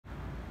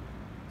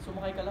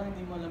Sumakay ka lang,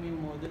 hindi mo alam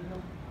yung model, no?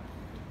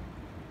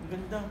 Ang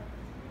ganda.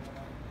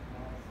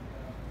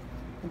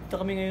 Punta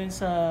kami ngayon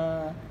sa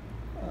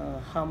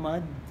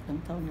Hamad,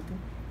 anong tawag nito?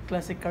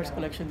 Classic Cars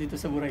Collection dito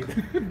sa Buraidah.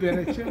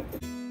 Diretso.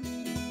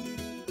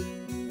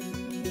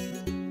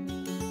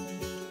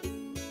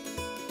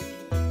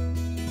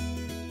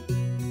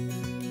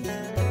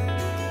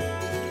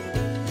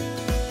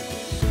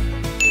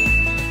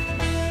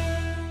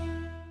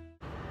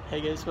 Hey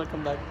guys,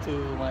 welcome back to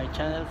my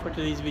channel. For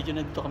today's video,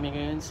 nandito kami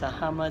ngayon sa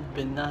Hamad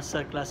bin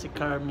Nasser Classic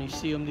Car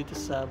Museum dito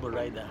sa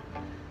Buraidah.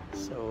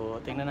 So,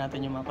 tingnan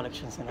natin yung mga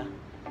collections nila.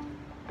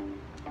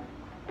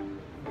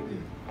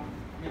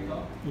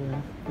 Yeah,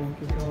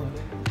 thank you.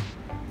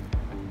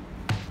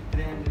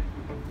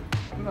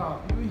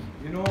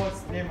 You know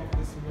what's the name of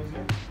this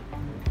museum?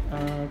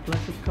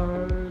 Classic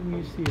Car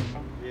Museum.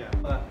 Yeah.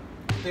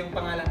 Ito yung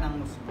pangalan ng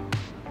museum.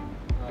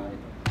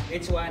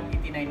 Ito.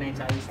 H189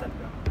 sa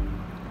Iyascapade.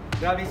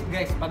 Grabe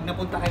guys, pag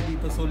napunta kayo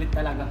dito, sulit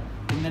talaga.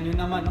 Tingnan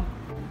nyo naman, no?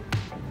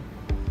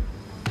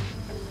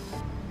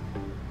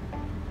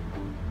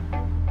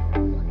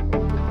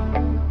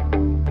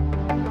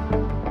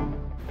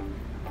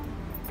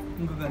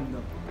 Ang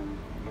gaganda.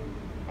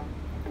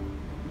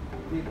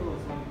 Dito,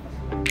 sulit na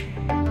sulit.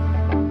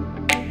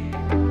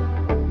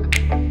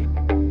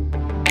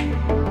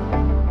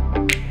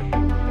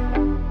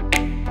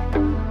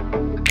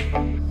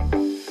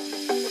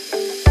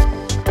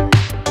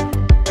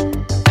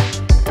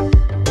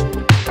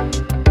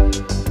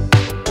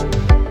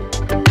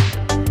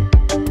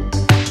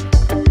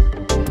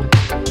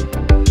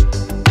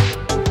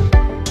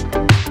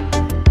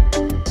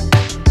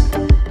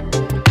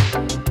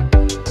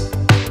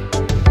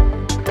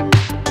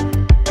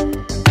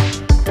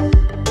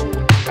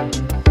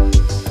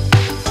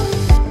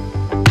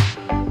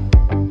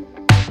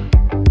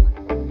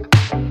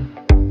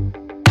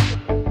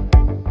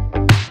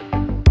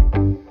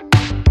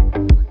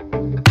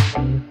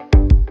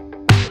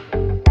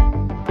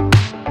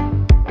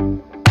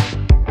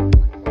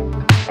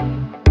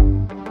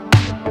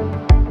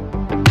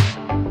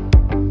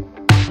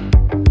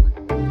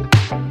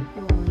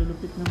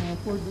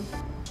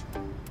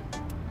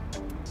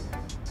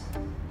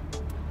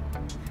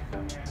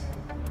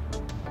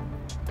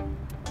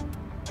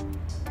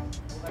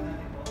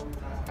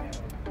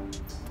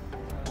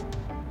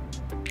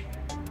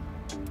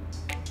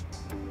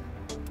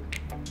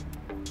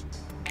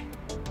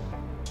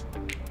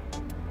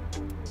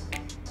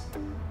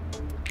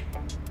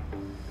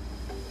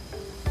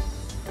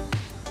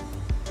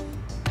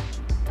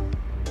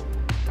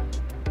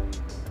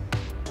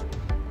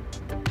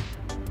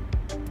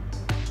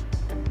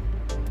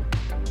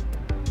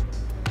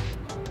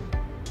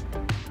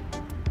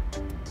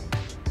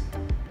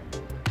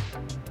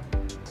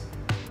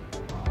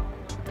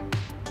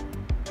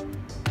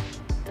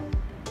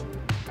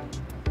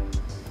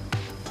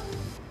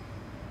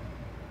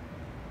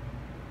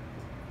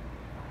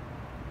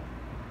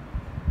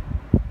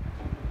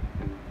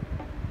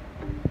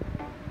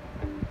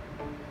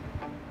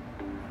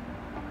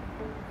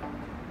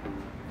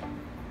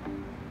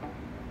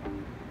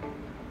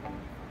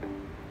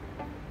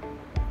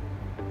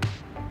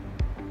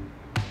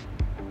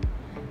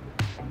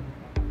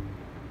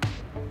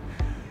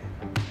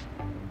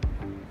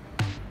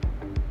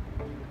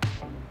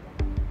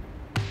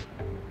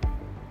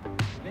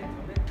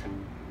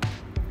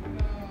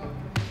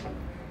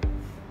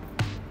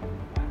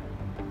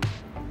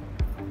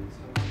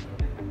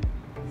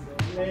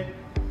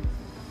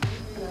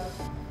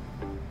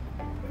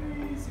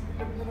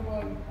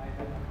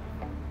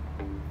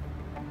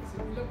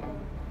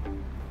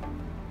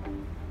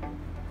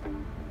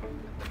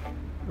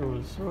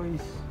 Rolls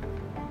Royce.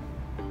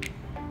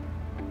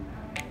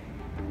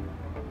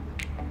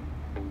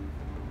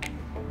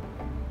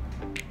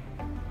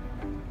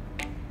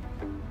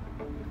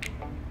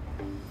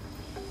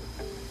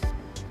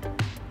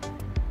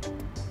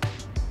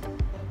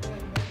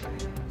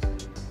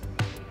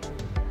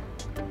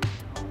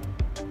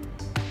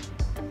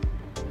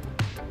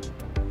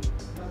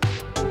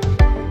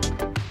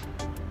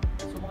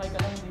 Sumakay ka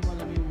lang, hindi mo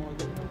alam yung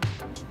model, no?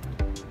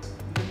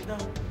 Ang ganda.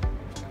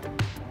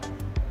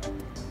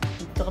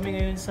 Dito kami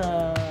ngayon sa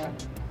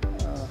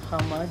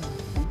Hamad,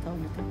 ang tawag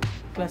nito?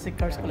 Classic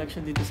Cars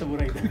Collection dito sa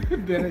Buraidah.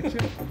 Diretso.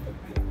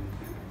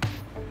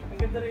 Ang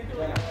ganda rito,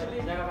 actually.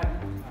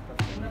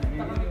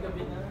 Una kami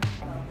gabi na,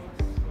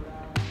 tapos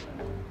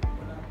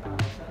walang tao,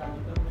 sarado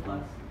ka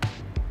bukas.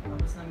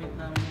 Tapos na-meet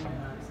namin yung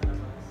may-ari sa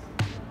labas.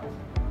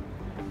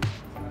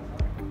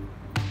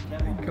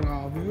 Ay,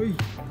 grabe, uy.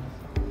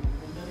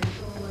 Ganda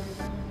rito, maliit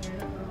lang yung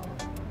area, pero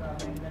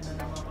grabe ang ganda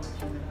ng mga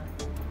collection nila.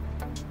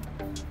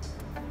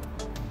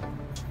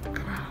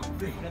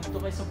 Grabe. Nandito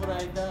kayo sa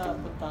Buraidah,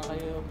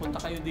 punta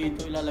kayo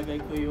dito,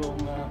 ilalagay ko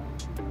yung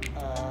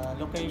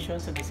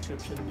location sa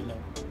description below.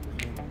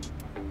 Yun.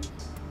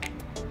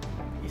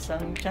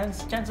 Isang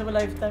chance of a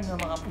lifetime na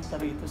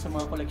makapunta rito sa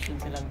mga collection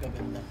silang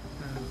gaganda.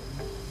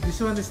 This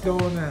one is the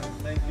owner.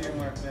 Thank you,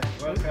 Mark.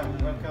 Welcome.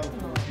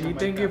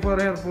 Thank you for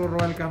her for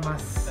welcome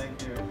us. Thank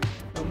you.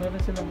 meron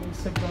silang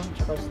Instagram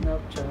tsaka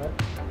Snapchat.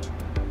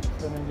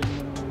 So, nandiyan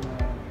yung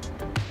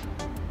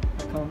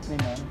account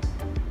nila.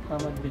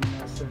 Hamad bin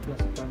Nasser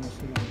Classical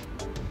Museum.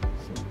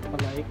 So,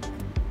 palike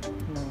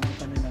ng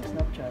kanilang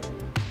Snapchat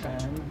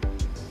and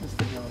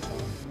Instagram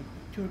account.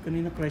 Sure,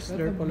 kanina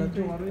Chrysler pala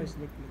ito.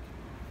 Chrysler.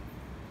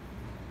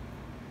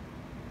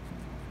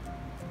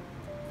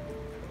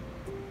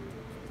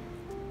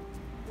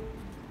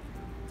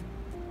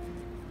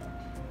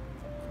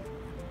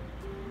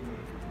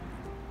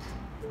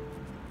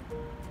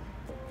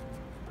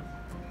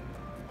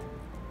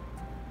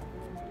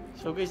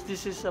 So guys,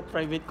 this is a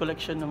private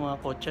collection ng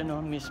mga kotse, no?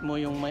 Mismo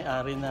yung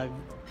may-ari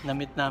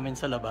na-meet namin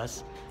sa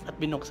labas at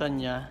binuksan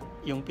niya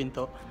yung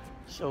pinto.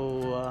 So,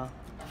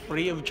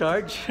 free of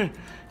charge.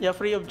 Yeah,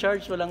 free of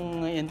charge.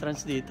 Walang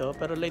entrance dito.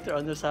 Pero later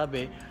on,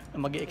 sabi na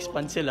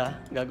mag-i-expand sila.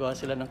 Gagawa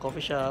sila ng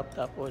coffee shop.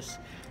 Tapos,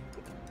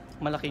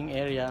 malaking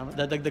area.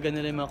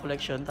 Dadagdagan nila yung mga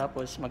collection.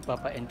 Tapos,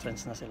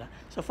 magpapa-entrance na sila.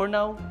 So, for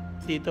now,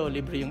 dito,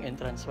 libre yung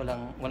entrance.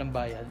 Walang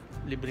bayad.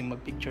 Libreng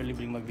mag-picture,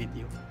 libreng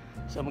mag-video.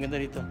 So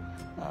maganda dito,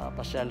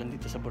 pasyalan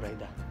dito sa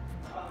Buraidah.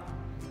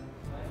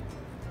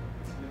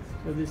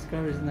 So this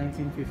car is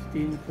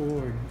 1915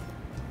 Ford.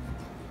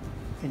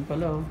 Yan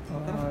pala,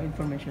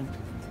 information.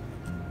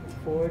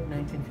 Ford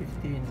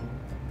 1915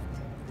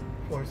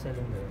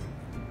 4-cylinder.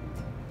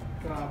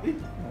 Grabe.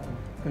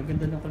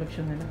 Kaganda ng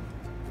collection nila.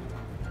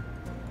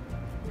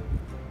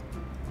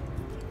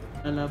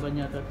 Nalaban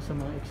yata sa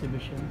mga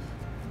exhibitions.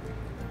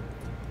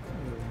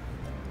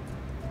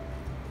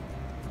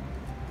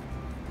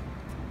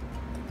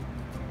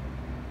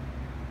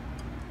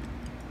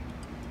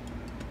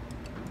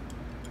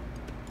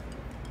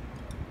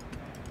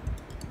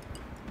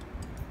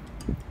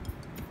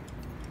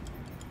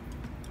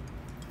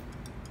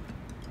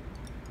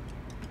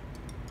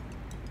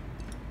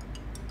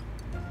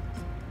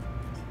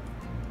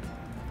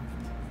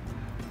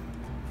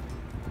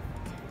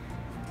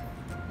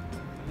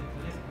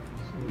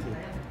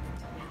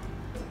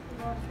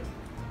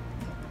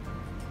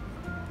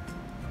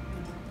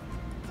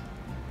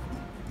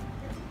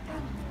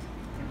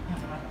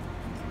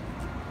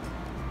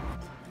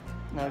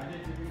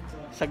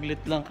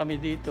 Saglit lang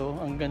kami dito.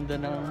 Ang ganda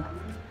ng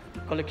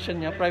collection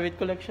niya. Private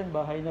collection.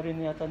 Bahay na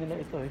rin yata nila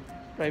ito eh.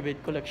 Private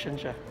collection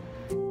siya.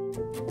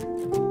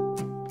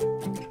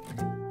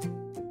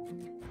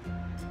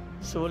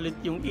 Sulit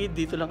yung Eid.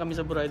 Dito lang kami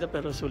sa Buraidah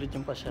pero sulit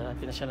yung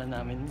pinasyalan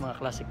namin. Mga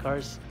classic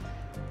cars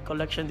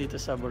collection dito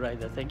sa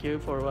Buraidah. Thank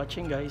you for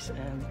watching guys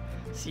and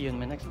see you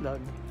in my next vlog.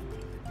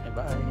 Bye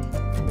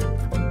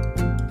bye.